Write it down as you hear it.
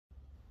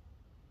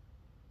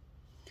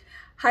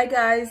Hi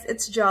guys,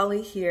 it's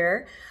Jolly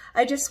here.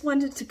 I just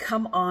wanted to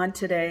come on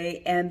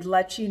today and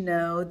let you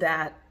know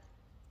that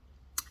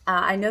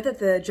I know that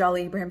the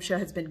Jolly Abraham Show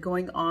has been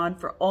going on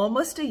for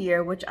almost a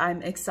year, which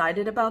I'm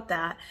excited about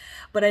that.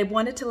 But I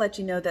wanted to let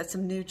you know that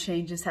some new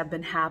changes have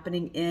been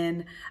happening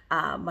in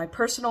my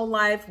personal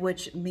life,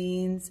 which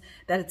means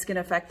that it's going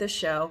to affect the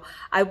show.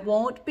 I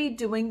won't be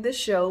doing the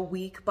show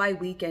week by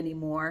week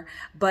anymore,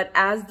 but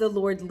as the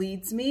Lord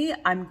leads me,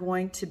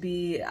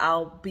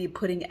 I'll be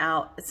putting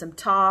out some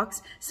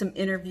talks, some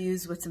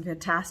interviews with some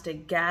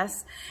fantastic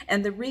guests.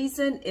 And the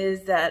reason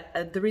is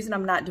that the reason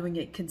I'm not doing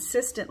it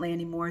consistently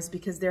anymore is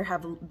because there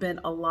have been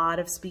a lot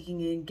of speaking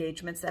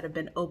engagements that have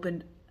been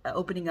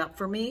opening up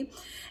for me,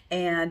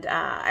 and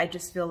I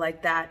just feel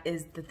like that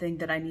is the thing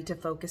that I need to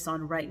focus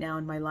on right now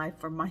in my life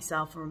for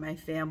myself, for my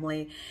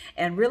family,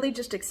 and really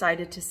just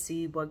excited to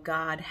see what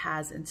God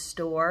has in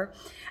store.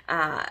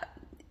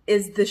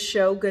 Is the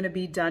show going to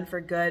be done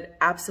for good?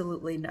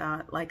 Absolutely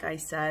not. Like I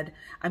said,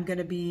 I'm going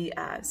to be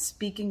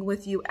speaking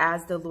with you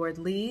as the Lord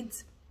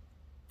leads.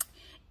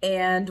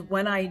 And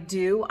when I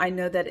do, I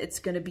know that it's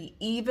going to be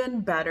even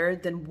better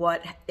than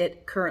what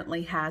it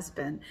currently has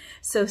been.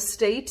 So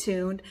stay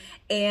tuned.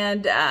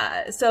 And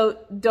so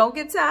don't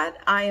get sad.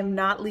 I am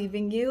not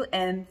leaving you.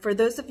 And for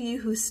those of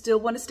you who still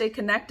want to stay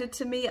connected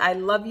to me, I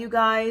love you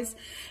guys.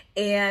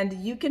 And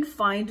you can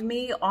find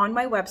me on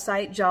my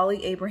website,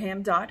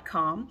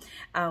 jollyabraham.com,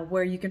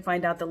 where you can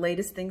find out the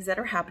latest things that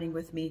are happening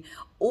with me.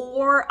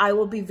 Or I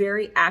will be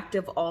very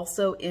active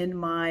also in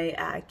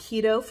my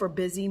Keto for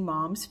Busy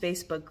Moms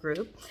Facebook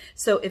group.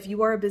 So if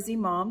you are a busy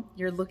mom,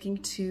 you're looking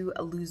to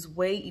lose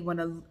weight, you want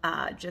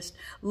to just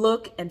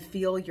look and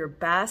feel your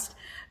best,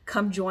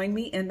 come join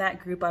me in that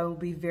group. I will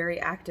be very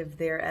active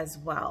there as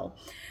well.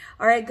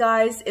 All right,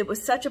 guys, it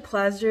was such a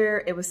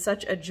pleasure. It was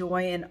such a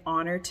joy and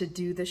honor to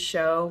do the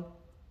show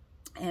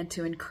and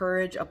to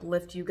encourage,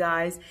 uplift you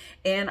guys.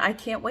 And I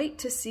can't wait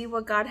to see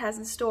what God has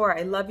in store.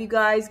 I love you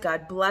guys.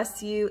 God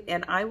bless you.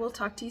 And I will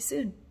talk to you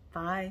soon.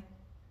 Bye.